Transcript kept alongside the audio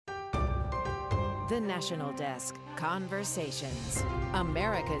The National Desk Conversations.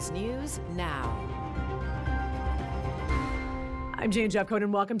 America's News Now. I'm Jane Jeffcoat,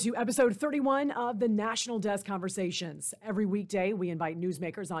 and welcome to episode 31 of the National Desk Conversations. Every weekday, we invite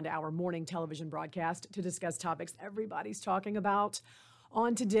newsmakers onto our morning television broadcast to discuss topics everybody's talking about.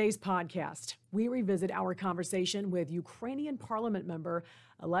 On today's podcast, we revisit our conversation with Ukrainian parliament member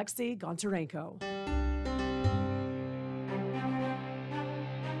Oleksiy Goncharenko.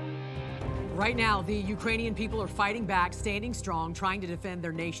 Right now, the Ukrainian people are fighting back, standing strong, trying to defend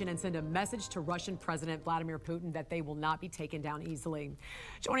their nation and send a message to Russian President Vladimir Putin that they will not be taken down easily.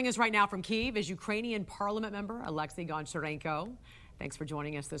 Joining us right now from Kyiv is Ukrainian parliament member Oleksiy Goncharenko. Thanks for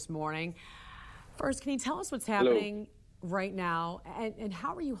joining us this morning. First, can you tell us what's happening right now, and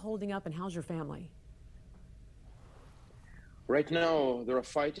how are you holding up, and how's your family? Right now, there are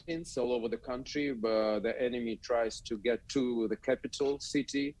fightings all over the country. But the enemy tries to get to the capital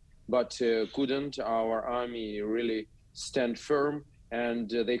city, but couldn't. Our army really stand firm, and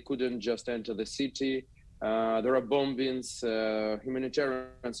they couldn't just enter the city. There are bombings.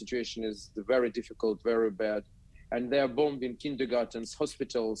 Humanitarian situation is very difficult, very bad. And they are bombing kindergartens,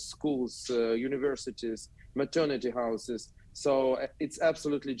 hospitals, schools, universities, maternity houses. So it's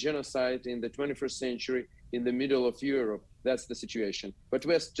absolutely genocide in the 21st century in the middle of Europe. That's the situation. But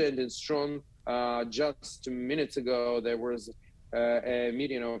we're standing strong. Just minutes ago, there was a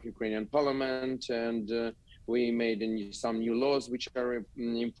meeting of Ukrainian parliament, and we made some new laws which are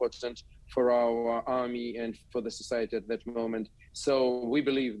important for our army and for the society at that moment. So we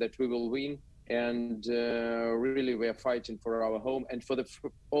believe that we will win, and really we are fighting for our home and for the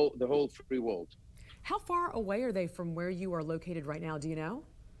whole free world. How far away are they from where you are located right now? Do you know?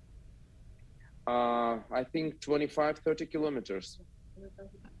 I think 25, 30 kilometers.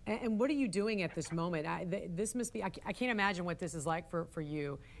 And what are you doing at this moment? This must be, I can't imagine what this is like for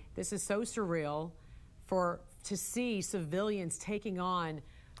you. This is so surreal to see civilians taking on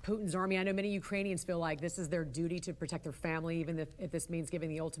Putin's army. I know many Ukrainians feel like this is their duty to protect their family, even if this means giving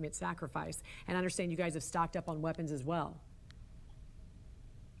the ultimate sacrifice. And I understand you guys have stocked up on weapons as well.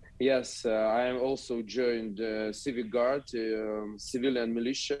 Yes, I am also joined Civic Guard, civilian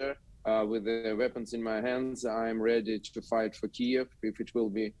militia. With the weapons in my hands, I am ready to fight for Kyiv if it will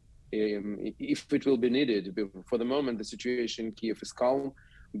be needed. For the moment, the situation in Kyiv is calm,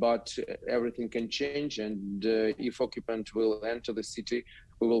 but everything can change. And if occupant will enter the city,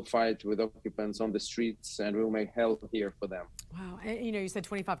 we will fight with occupants on the streets, and we'll make hell here for them. Wow. And, you said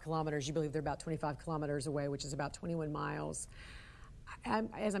 25 kilometers. You believe they're about 25 kilometers away, which is about 21 miles.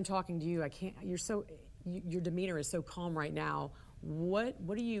 As I'm talking to you, your demeanor is so calm right now. What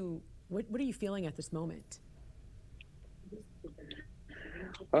are you feeling at this moment?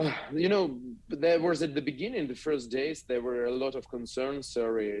 There was at the beginning, the first days, there were a lot of concerns.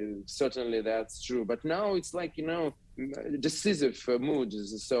 Certainly that's true. But now it's like, decisive mood.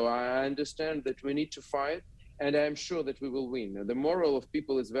 So I understand that we need to fight, and I'm sure that we will win. The morale of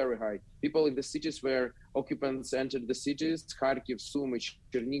people is very high. People in the cities where occupants entered the cities, Kharkiv, Sumy,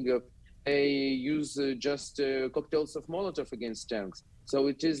 Chernihiv, they use just cocktails of Molotov against tanks. So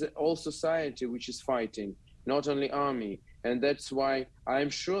it is all society which is fighting, not only army. And that's why I'm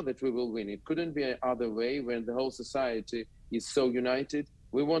sure that we will win. It couldn't be another way when the whole society is so united.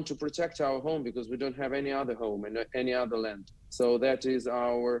 We want to protect our home because we don't have any other home and any other land. So that is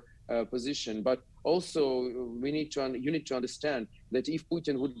our position. But also you need to understand that if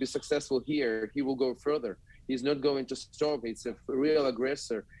Putin would be successful here, he will go further. He's not going to stop. It's a real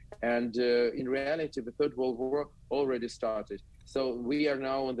aggressor. And in reality, the Third World War already started. So we are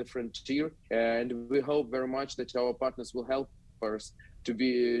now on the frontier, and we hope very much that our partners will help us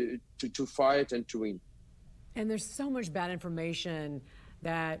to fight and to win. And there's so much bad information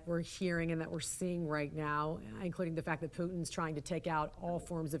that we're hearing and that we're seeing right now, including the fact that Putin's trying to take out all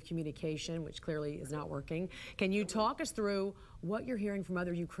forms of communication, which clearly is not working. Can you talk us through what you're hearing from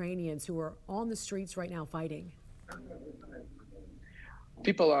other Ukrainians who are on the streets right now fighting?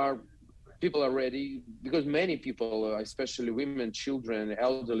 People are ready, because many people, especially women, children,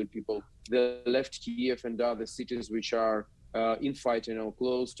 elderly people, they left Kyiv and other cities which are in fighting or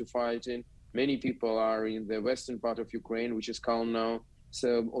close to fighting. Many people are in the western part of Ukraine, which is calm now.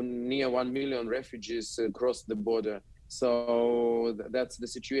 So near 1 million refugees crossed the border. So that's the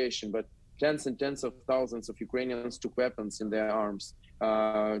situation. But tens and tens of thousands of Ukrainians took weapons in their arms.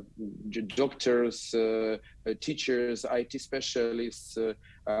 Doctors, teachers, IT specialists,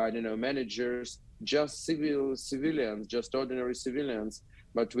 managers, just civilians, just ordinary civilians.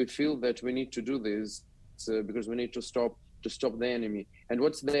 But we feel that we need to do this because we need to stop the enemy. And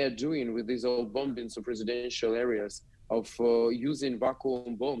what they are doing with these old bombings of residential areas, of using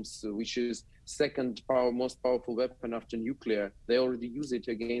vacuum bombs, which is most powerful weapon after nuclear. They already use it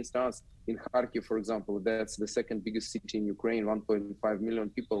against us in Kharkiv, for example. That's the second biggest city in Ukraine, 1.5 million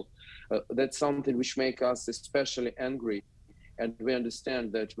people. That's something which makes us especially angry. And we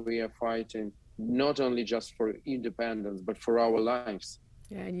understand that we are fighting not only just for independence, but for our lives.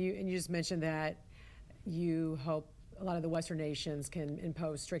 Yeah, and you just mentioned that you hope a lot of the Western nations can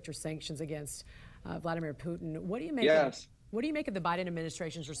impose stricter sanctions against Vladimir Putin. What do you make? Yes. What do you make of the Biden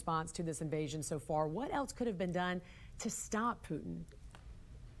administration's response to this invasion so far? What else could have been done to stop Putin?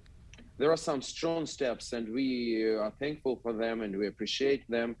 There are some strong steps, and we are thankful for them, and we appreciate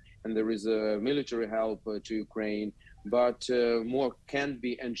them. And there is military help to Ukraine, but more can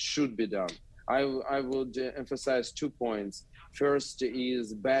be and should be done. I would emphasize 2 points. First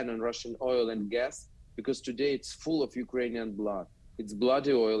is ban on Russian oil and gas, because today it's full of Ukrainian blood. It's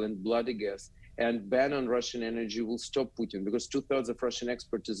bloody oil and bloody gas. And ban on Russian energy will stop Putin, because 2/3 of Russian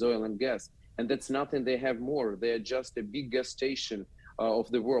export is oil and gas. And that's nothing they have more. They are just a big gas station of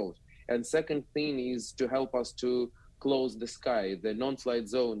the world. And second thing is to help us to close the sky, the non-flight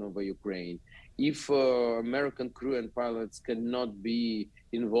zone over Ukraine. If American crew and pilots cannot be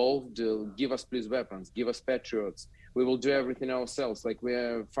involved, give us please weapons, give us Patriots. We will do everything ourselves, like we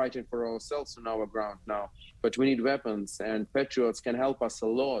are fighting for ourselves on our ground now. But we need weapons, and Patriots can help us a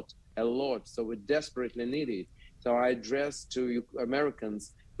lot. So we desperately need it. So I address to you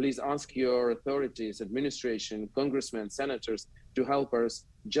Americans, please ask your authorities, administration, congressmen, senators to help us.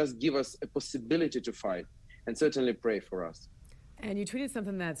 Just give us a possibility to fight, and certainly pray for us. And you tweeted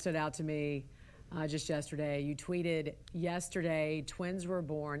something that stood out to me just yesterday. You tweeted, yesterday, twins were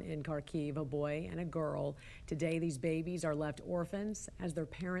born in Kharkiv, a boy and a girl. Today, these babies are left orphans as their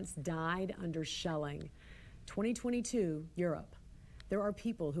parents died under shelling. 2022, Europe. There are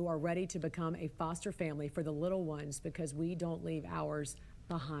people who are ready to become a foster family for the little ones because we don't leave ours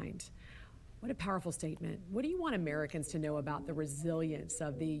behind. What a powerful statement. What do you want Americans to know about the resilience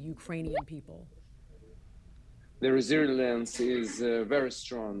of the Ukrainian people? The resilience is very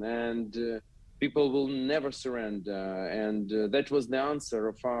strong, and people will never surrender. And that was the answer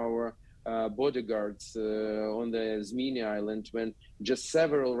of our bodyguards on the Zmini Island when just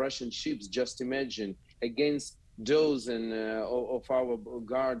several Russian ships, just imagine, against dozen of our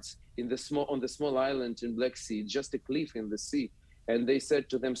guards on the small island in Black Sea, just a cliff in the sea. And they said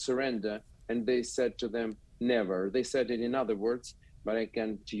to them, surrender. And they said to them, never. They said it in other words, but I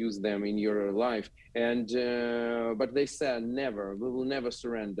can't use them in your life. And but they said, never, we will never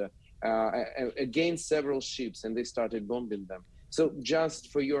surrender, against several ships, and they started bombing them. So just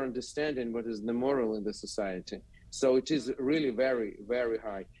for your understanding, what is the moral in the society? So it is really very, very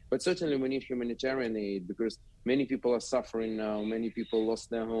high. But certainly we need humanitarian aid, because many people are suffering now. Many people lost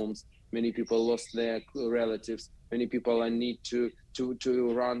their homes. Many people lost their relatives. Many people need to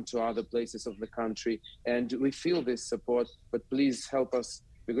run to other places of the country. And we feel this support, but please help us,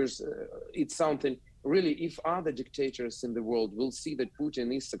 because it's something, really, if other dictators in the world will see that Putin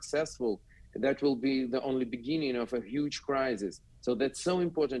is successful, that will be the only beginning of a huge crisis. So that's so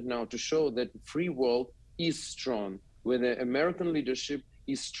important now to show that the free world is strong, where the American leadership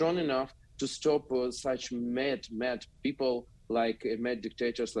is strong enough to stop such mad people, like mad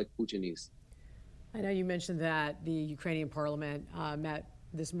dictators like Putin is. I know you mentioned that the Ukrainian parliament met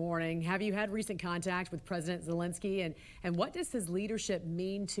this morning. Have you had recent contact with President Zelensky, and what does his leadership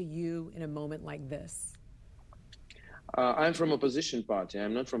mean to you in a moment like this? I'm from opposition party.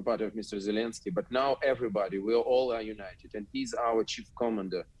 I'm not from party of Mr. Zelensky, but now everybody, we all are united, and he's our chief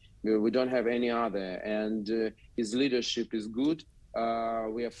commander. We don't have any other, and his leadership is good.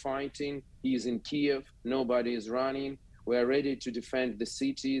 We are fighting. He is in Kiev. Nobody is running. We are ready to defend the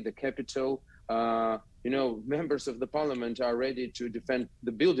city, the capital. Members of the parliament are ready to defend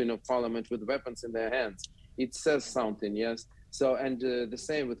the building of parliament with weapons in their hands. It says something, yes. So, and the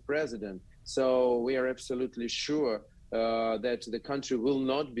same with president. So we are absolutely sure that the country will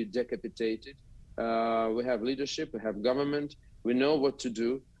not be decapitated. We have leadership, we have government, we know what to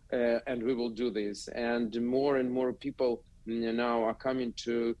do, and we will do this. And more people now are coming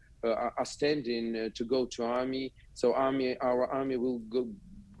to, are standing to go to army. So our army will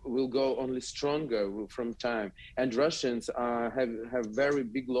go only stronger from time. And Russians have very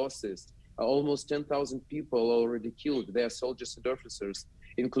big losses. Almost 10,000 people already killed. They are soldiers and officers,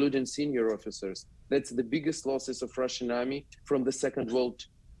 including senior officers. That's the biggest losses of Russian army from the Second World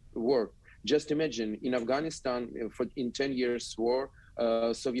War. Just imagine, in Afghanistan, in 10 years war,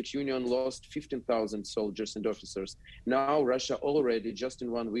 Soviet Union lost 15,000 soldiers and officers. Now Russia already, just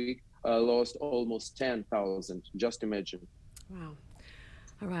in 1 week, lost almost 10,000. Just imagine. Wow.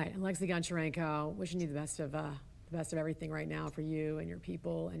 All right, Oleksiy Goncharenko, wishing you the best of the best of everything right now for you and your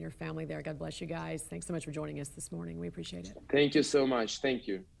people and your family there. God bless you guys. Thanks so much for joining us this morning. We appreciate it. Thank you so much. Thank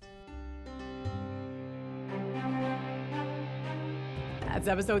you. That's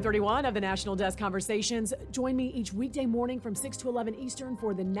episode 31 of the National Desk Conversations. Join me each weekday morning from 6 to 11 Eastern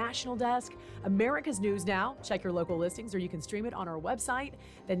for the National Desk, America's News Now. Check your local listings, or you can stream it on our website,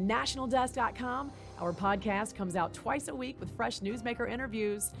 thenationaldesk.com. Our podcast comes out twice a week with fresh newsmaker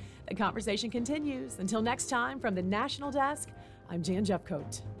interviews. The conversation continues. Until next time, from the National Desk, I'm Jan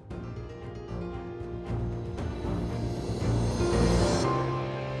Jeffcoat.